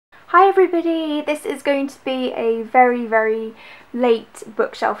Hi everybody, this is going to be a very late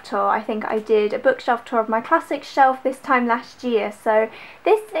bookshelf tour. I think I did a bookshelf tour of my classics shelf this time last year, so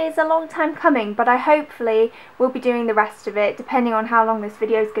this is a long time coming, but I hopefully will be doing the rest of it depending on how long this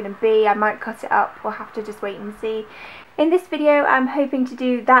video is going to be. I might cut it up, we'll have to just wait and see. In this video I'm hoping to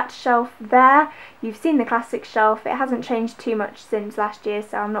do that shelf there. You've seen the classics shelf, it hasn't changed too much since last year,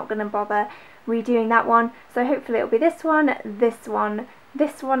 so I'm not going to bother redoing that one. So hopefully it'll be this one,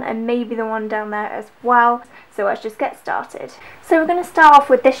 and maybe the one down there as well. So let's just get started. So we're going to start off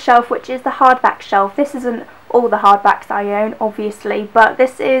with this shelf, which is the hardback shelf. This isn't all the hardbacks I own, obviously, but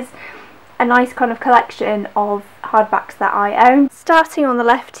this is a nice kind of collection of hardbacks that I own. Starting on the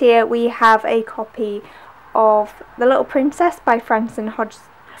left here, we have a copy of The Little Princess by Frances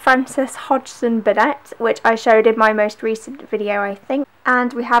Hodgson Burnett, which I showed in my most recent video, I think.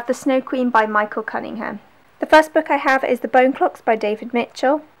 And we have The Snow Queen by Michael Cunningham. The first book I have is The Bone Clocks by David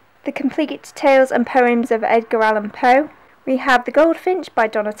Mitchell, The Complete Tales and Poems of Edgar Allan Poe. We have The Goldfinch by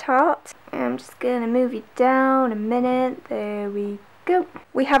Donna Tartt. I'm just going to move it down a minute. There we go.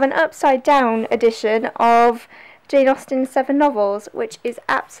 We have an upside down edition of Jane Austen's 7 novels, which is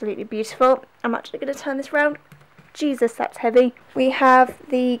absolutely beautiful. I'm actually going to turn this around. Jesus, that's heavy. We have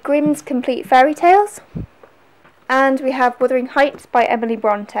The Grimm's Complete Fairy Tales. And we have Wuthering Heights by Emily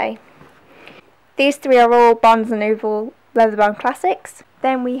Bronte. These three are all Barnes & Noble leatherbound classics.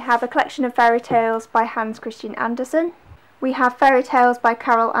 Then we have a collection of fairy tales by Hans Christian Andersen. We have fairy tales by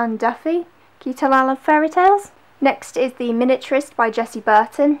Carol Ann Duffy, Keaton Allen Fairy Tales. Next is The Miniaturist by Jessie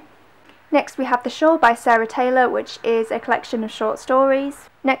Burton. Next we have The Shore by Sarah Taylor, which is a collection of short stories.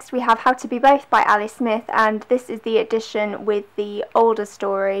 Next we have How to Be Both by Alice Smith, and this is the edition with the older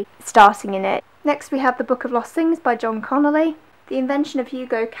story starting in it. Next we have The Book of Lost Things by John Connolly. The Invention of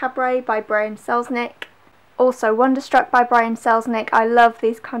Hugo Cabret by Brian Selznick. Also Wonderstruck by Brian Selznick. I love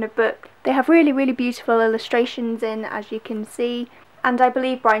these kind of books. They have really beautiful illustrations in, as you can see. And I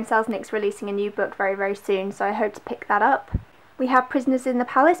believe Brian Selznick's releasing a new book very soon, so I hope to pick that up. We have Prisoners in the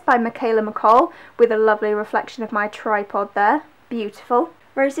Palace by Michaela McCall, with a lovely reflection of my tripod there. Beautiful.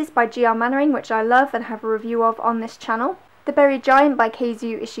 Roses by G.R. Mannering, which I love and have a review of on this channel. The Buried Giant by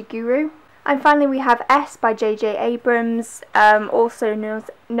Keizu Ishiguro. And finally we have S by J.J. Abrams, also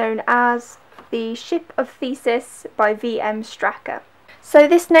known as The Ship of Theseus by V.M. Stracker. So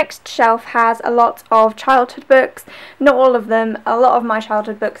this next shelf has a lot of childhood books. Not all of them. A lot of my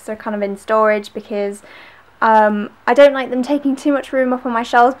childhood books are kind of in storage because I don't like them taking too much room up on my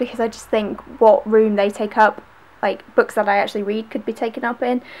shelves, because I just think what room they take up, like books that I actually read, could be taken up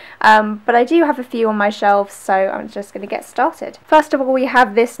in. But I do have a few on my shelves, so I'm just going to get started. First of all, we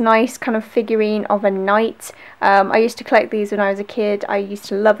have this nice kind of figurine of a knight. I used to collect these when I was a kid. I used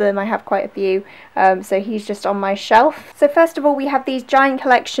to love them. I have quite a few. So he's just on my shelf. So first of all, we have these giant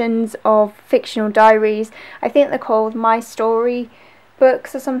collections of fictional diaries. I think they're called My Story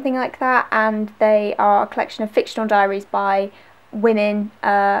books or something like that, and they are a collection of fictional diaries by women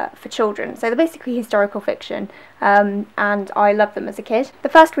for children, so they're basically historical fiction, and I loved them as a kid. The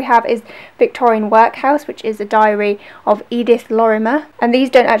first we have is Victorian Workhouse, which is a diary of Edith Lorimer, and these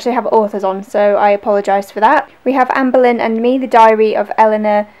don't actually have authors on, so I apologise for that. We have Anne Boleyn and Me, the diary of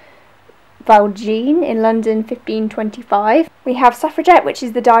Eleanor Valjean in London 1525. We have Suffragette, which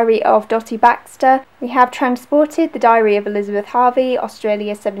is the diary of Dottie Baxter. We have Transported, the diary of Elizabeth Harvey,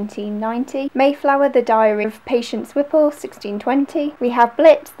 Australia 1790. Mayflower, the diary of Patience Whipple, 1620. We have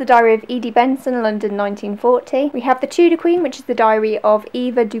Blitz, the diary of Edie Benson, London 1940. We have The Tudor Queen, which is the diary of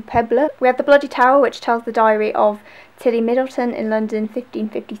Eva du Peuple. We have The Bloody Tower, which tells the diary of Tilly Middleton in London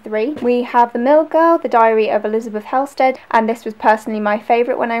 1553. We have The Mill Girl, the diary of Elizabeth Halstead, and this was personally my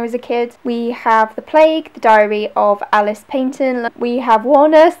favourite when I was a kid. We have The Plague, the diary of Alice Paynton. We have War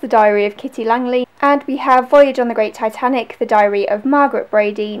Nurse, the diary of Kitty Langley. And we have Voyage on the Great Titanic, the diary of Margaret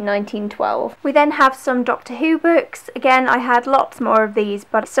Brady, 1912. We then have some Doctor Who books. Again, I had lots more of these,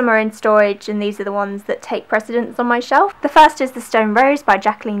 but some are in storage, and these are the ones that take precedence on my shelf. The first is The Stone Rose by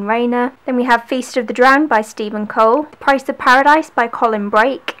Jacqueline Rayner. Then we have Feast of the Drowned by Stephen Cole. The Price of Paradise by Colin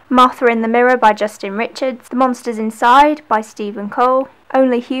Brake. Martha in the Mirror by Justin Richards. The Monsters Inside by Stephen Cole.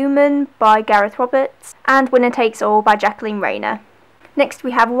 Only Human by Gareth Roberts. And Winner Takes All by Jacqueline Rayner. Next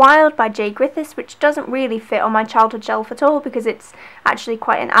we have Wild by Jay Griffiths, which doesn't really fit on my childhood shelf at all because it's actually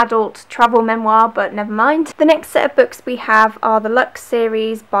quite an adult travel memoir, but never mind. The next set of books we have are the Lux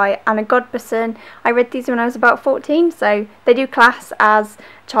series by Anna Godberson. I read these when I was about 14, so they do class as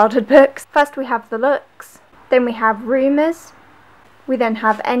childhood books. First we have the Lux, then we have Rumours, we then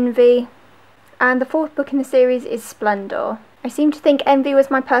have Envy, and the fourth book in the series is Splendour. I seem to think Envy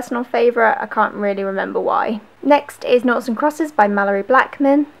was my personal favourite, I can't really remember why. Next is Noughts and Crosses by Mallory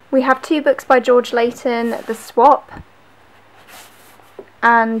Blackman. We have 2 books by George Layton, The Swap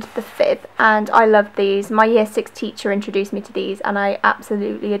and The Fib, and I loved these. My year 6 teacher introduced me to these and I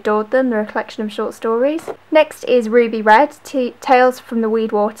absolutely adored them. They're a collection of short stories. Next is Ruby Red, Tales from the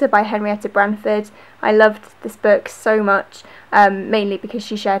Weed Water by Henrietta Branford. I loved this book so much, mainly because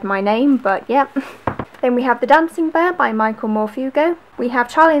she shared my name, but yeah. Then we have The Dancing Bear by Michael Morfugo. We have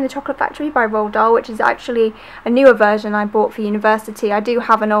Charlie and the Chocolate Factory by Roald Dahl, which is actually a newer version I bought for university. I do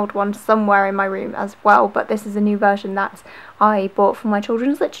have an old one somewhere in my room as well, but this is a new version that I bought for my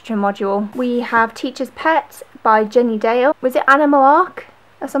children's literature module. We have Teacher's Pet by Jenny Dale. Was it Animal Ark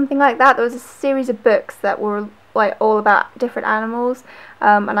or something like that? There was a series of books that were like all about different animals,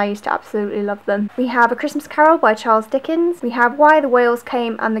 and I used to absolutely love them. We have A Christmas Carol by Charles Dickens. We have Why the Whales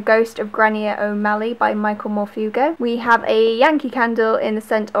Came and the Ghost of Granier O'Malley by Michael Morfugo. We have A Yankee Candle in the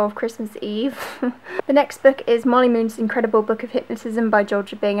Scent of Christmas Eve. The next book is Molly Moon's Incredible Book of Hypnotism by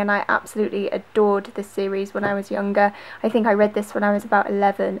Georgia Bing, and I absolutely adored this series when I was younger. I think I read this when I was about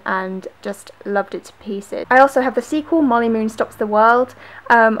 11 and just loved it to pieces. I also have the sequel, Molly Moon Stops the World.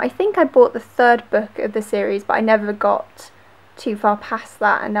 I think I bought the 3rd book of the series, but I never got too far past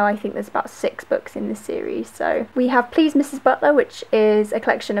that, and now I think there's about 6 books in this series. So we have Please Mrs. Butler, which is a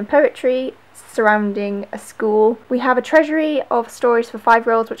collection of poetry surrounding a school. We have A Treasury of Stories for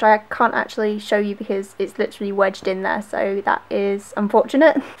 5-year-olds, which I can't actually show you because it's literally wedged in there, so that is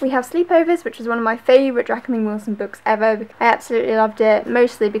unfortunate. We have Sleepovers, which was one of my favourite Jacqueline Wilson books ever. I absolutely loved it,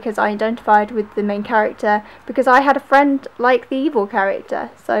 mostly because I identified with the main character, because I had a friend like the evil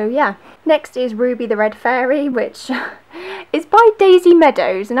character, so yeah. Next is Ruby the Red Fairy, which is by Daisy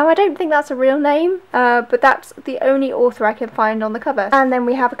Meadows. Now, I don't think that's a real name, but that's the only author I can find on the cover. And then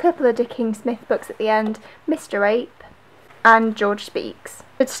we have a couple of Dick Smith books at the end, Mr. Ape and George Speaks.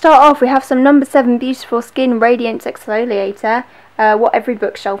 To start off, we have some number 7 Beautiful Skin Radiance Exfoliator, what every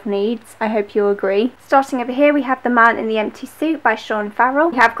bookshelf needs, I hope you'll agree. Starting over here, we have The Man in the Empty Suit by Sean Farrell.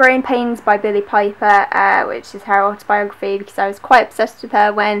 We have Growing Pains by Billie Piper, which is her autobiography, because I was quite obsessed with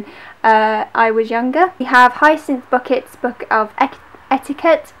her when I was younger. We have Hyacinth Bucket's Book of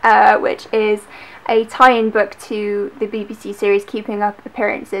Etiquette, which is a tie-in book to the BBC series Keeping Up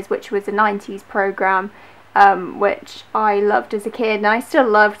Appearances, which was a 90s programme, which I loved as a kid and I still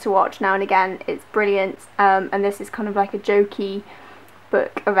love to watch now and again. It's brilliant, and this is kind of like a jokey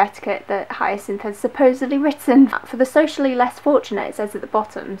book of etiquette that Hyacinth has supposedly written for the socially less fortunate, it says at the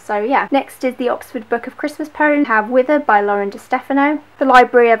bottom, so yeah. Next is the Oxford Book of Christmas Poems. We have Wither by Lauren De Stefano, The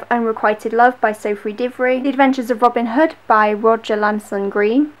Library of Unrequited Love by Sophie Divry, The Adventures of Robin Hood by Roger Lanson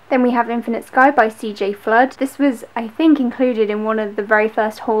Green. Then we have Infinite Sky by CJ Flood. This was, I think, included in one of the very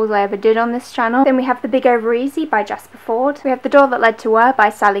first hauls I ever did on this channel. Then we have The Big Over Easy by Jasper Ford. We have The Door That Led to Her by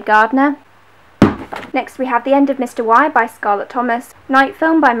Sally Gardner. Next we have The End of Mr. Y by Scarlett Thomas, Night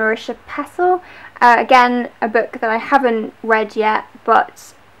Film by Marisha Pessel, again a book that I haven't read yet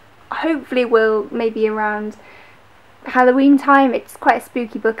but hopefully will maybe around Halloween time. It's quite a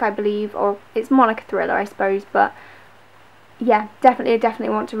spooky book, I believe, or it's more like a thriller I suppose, but yeah, definitely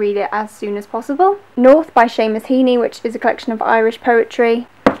want to read it as soon as possible. North by Seamus Heaney, which is a collection of Irish poetry.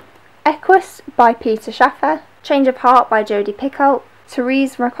 Equus by Peter Schaffer, Change of Heart by Jodie Picoult,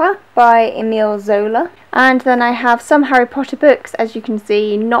 Therese Raqua by Emile Zola, and then I have some Harry Potter books, as you can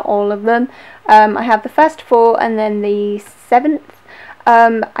see, not all of them. I have the first 4 and then the 7th.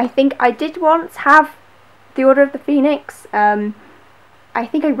 I think I did once have The Order of the Phoenix. I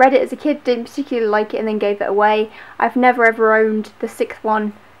think I read it as a kid, didn't particularly like it and then gave it away. I've never ever owned the 6th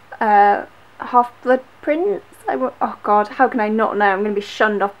one, Half-Blood Prince. Oh god, how can I not know? I'm going to be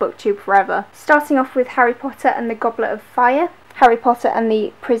shunned off BookTube forever. Starting off with Harry Potter and the Goblet of Fire, Harry Potter and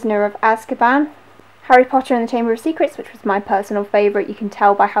the Prisoner of Azkaban, Harry Potter and the Chamber of Secrets, which was my personal favourite. You can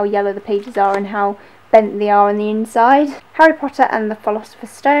tell by how yellow the pages are and how bent they are on the inside. Harry Potter and the Philosopher's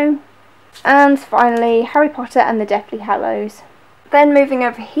Stone, and finally Harry Potter and the Deathly Hallows. Then moving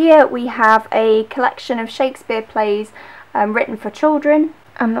over here, we have a collection of Shakespeare plays written for children.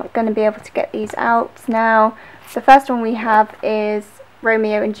 I'm not going to be able to get these out now. The first one we have is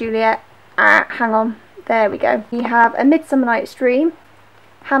Romeo and Juliet. Hang on, there we go. We have A Midsummer Night's Dream,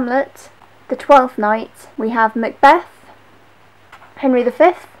 Hamlet, The Twelfth Night. We have Macbeth, Henry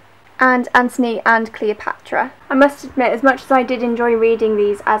V, and Antony and Cleopatra. I must admit, as much as I did enjoy reading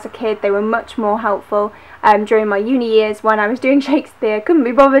these as a kid, they were much more helpful during my uni years when I was doing Shakespeare. Couldn't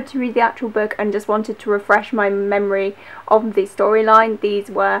be bothered to read the actual book and just wanted to refresh my memory of the storyline.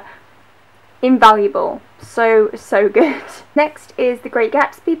 These were invaluable. So good. Next is The Great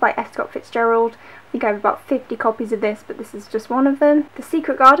Gatsby by F. Scott Fitzgerald. I think I have about 50 copies of this, but this is just one of them. The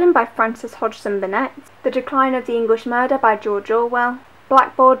Secret Garden by Frances Hodgson Burnett. The Decline of the English Murder by George Orwell.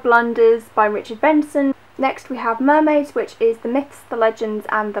 Blackboard Blunders by Richard Benson. Next we have Mermaids, which is the myths, the legends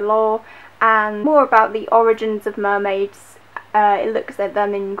and the lore, and more about the origins of mermaids. It looks at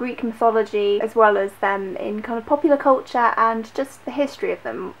them in Greek mythology as well as them in kind of popular culture and just the history of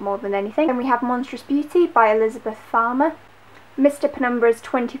them more than anything. Then we have Monstrous Beauty by Elizabeth Farmer, Mr. Penumbra's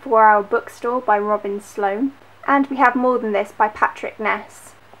 24-Hour Bookstore by Robin Sloane, and we have More Than This by Patrick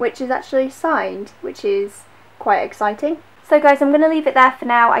Ness, which is actually signed, which is quite exciting. So guys, I'm going to leave it there for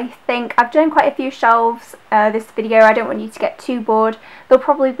now. I think I've done quite a few shelves this video. I don't want you to get too bored. There'll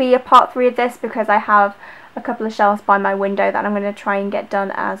probably be a part 3 of this because I have a couple of shelves by my window that I'm going to try and get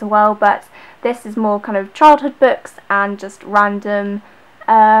done as well. But this is more kind of childhood books and just random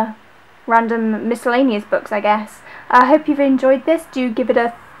miscellaneous books, I guess. I hope you've enjoyed this. Do give it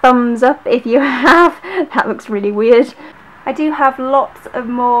a thumbs up if you have. That looks really weird. I do have lots of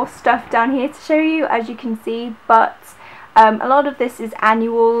more stuff down here to show you, as you can see, but a lot of this is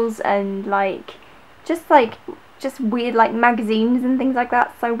annuals and just weird like magazines and things like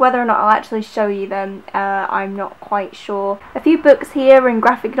that, so whether or not I'll actually show you them, I'm not quite sure. A few books here and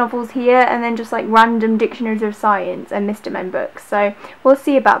graphic novels here, and then just like random dictionaries of science and Mr. Men books, so we'll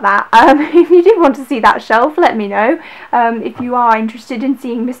see about that. If you do want to see that shelf, let me know, if you are interested in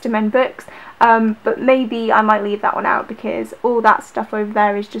seeing Mr. Men books, but maybe I might leave that one out because all that stuff over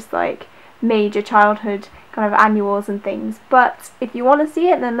there is just like major childhood kind of annuals and things. But if you want to see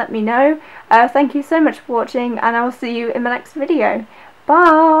it, then let me know. Thank you so much for watching, and I will see you in the next video.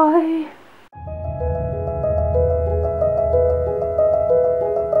 Bye!